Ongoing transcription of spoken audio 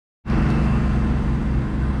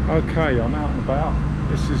Okay, I'm out and about.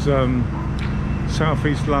 This is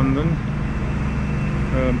southeast London.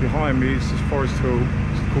 Behind me is this Forest Hill.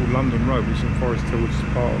 It's called London Road, which is in Forest Hill, which is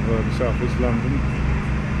part of southeast London.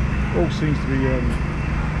 All seems to be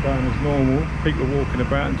going as normal. People are walking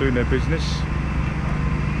about and doing their business.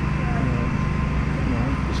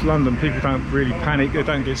 It's London. People don't really panic. They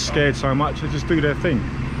don't get scared so much. They just do their thing.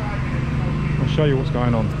 I'll show you what's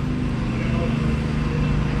going on.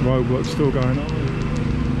 Roadwork's still going on.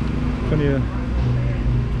 Plenty of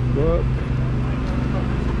work.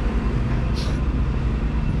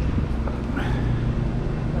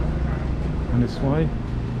 And this way.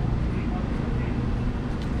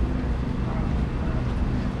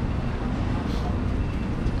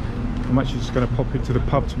 I'm actually just going to pop into the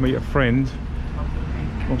pub to meet a friend.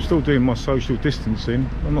 I'm still doing my social distancing.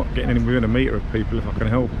 I'm not getting anywhere within a metre of people if I can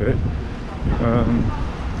help it.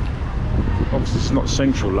 Obviously it's not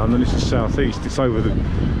central London, this is southeast, it's over the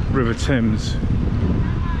River Thames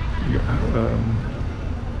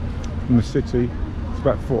from the city. It's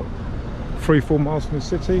about 3-4 miles from the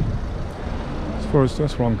city. As far as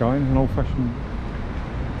that's where I'm going, an old-fashioned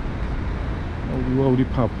oldie worldy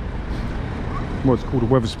pub. Well, it's called a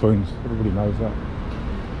Wetherspoons, everybody knows that.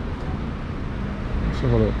 Let's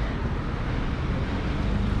have a look.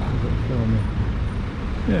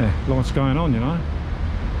 Yeah, life's going on, you know.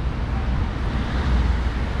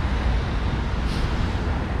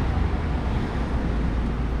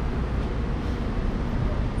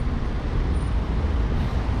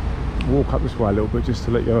 Walk up this way a little bit just to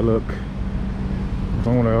let you have a look. I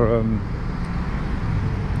don't want to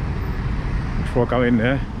before I go in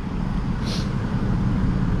there.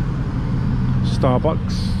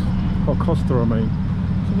 Starbucks, or Costa I mean.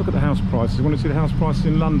 So look at the house prices. You want to see the house prices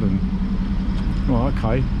in London? Oh,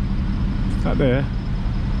 okay. That there,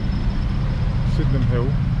 Sydenham Hill,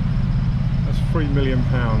 that's £3 million.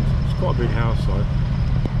 It's quite a big house though. I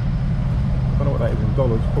don't know what that is in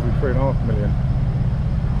dollars, probably 3.5 million.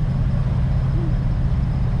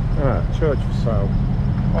 Church for sale.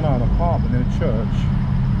 Oh no, an apartment in a church.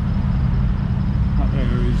 That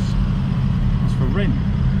there is for rent.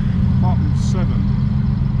 Apartment 7.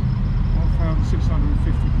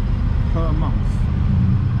 1,650 per month.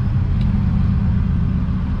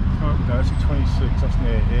 Oh, no, it's at 26, that's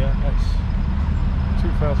near here. That's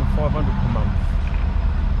 2,500 per month.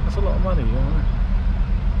 That's a lot of money, you know.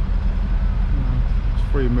 It's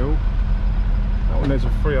 £3 million. That one there's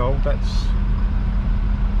a freehold, that's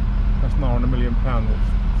now on £1 million, or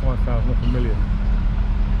 5,000 off a million.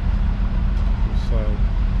 So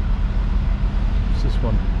it's this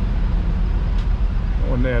one.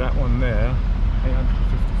 That one there,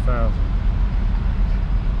 850,000.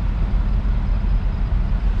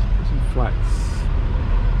 It's in flats.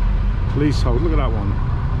 Leasehold, look at that one.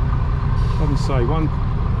 Doesn't say one.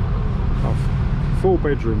 Oh, 4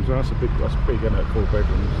 bedrooms. Oh, that's big, isn't it? 4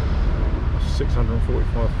 bedrooms. That's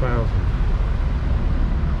 645,000.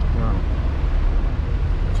 Wow.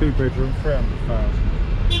 2 bedroom,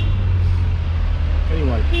 300,000.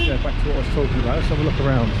 Anyway, yeah, back to what I was talking about. Let's have a look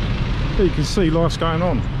around. There you can see life's going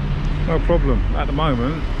on. No problem at the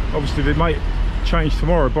moment. Obviously, they might change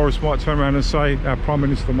tomorrow. Boris might turn around and say, our Prime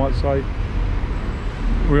Minister might say,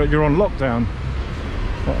 you're on lockdown.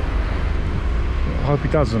 But I hope he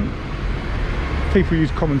doesn't. People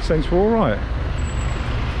use common sense, we're all right.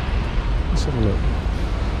 Let's have a look.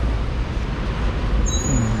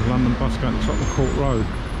 London bus going to Tottenham Court Road.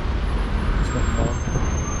 It's not far.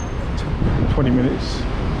 20 minutes.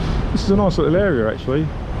 This is a nice little area actually.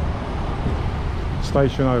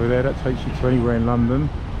 Station over there, that takes you to anywhere in London.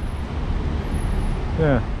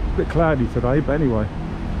 Yeah, a bit cloudy today, but anyway.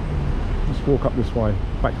 Let's walk up this way,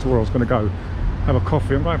 back to where I was going to go. Have a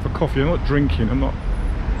coffee. I'm going for coffee. I'm not drinking. I'm not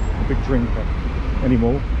a big drinker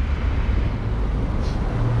anymore.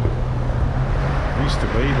 I used to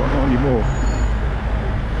be, but not anymore.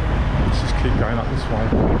 Let's just keep going up this way.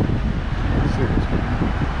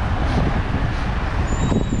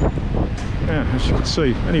 Yeah, as you can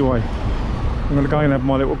see. Anyway, I'm going to go and have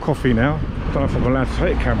my little coffee now. I don't know if I'm allowed to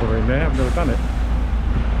take a camera in there. I've never done it.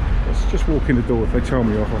 Let's just walk in the door. If they tell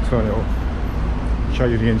me off, I'll turn it off. Show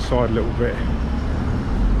you the inside a little bit.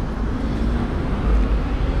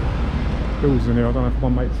 Bill's in here. I don't know if my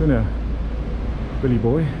mate's in there. Billy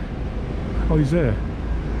boy. Oh, he's there.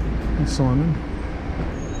 And Simon.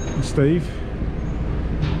 And Steve.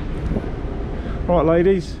 Right,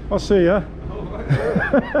 ladies, I'll see ya.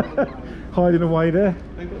 Hiding away there.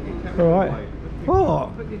 Alright.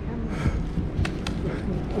 What?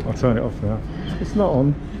 I'll turn it off now. It's not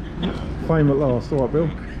on. Fame at last. Alright, Bill.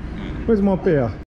 Where's my beer?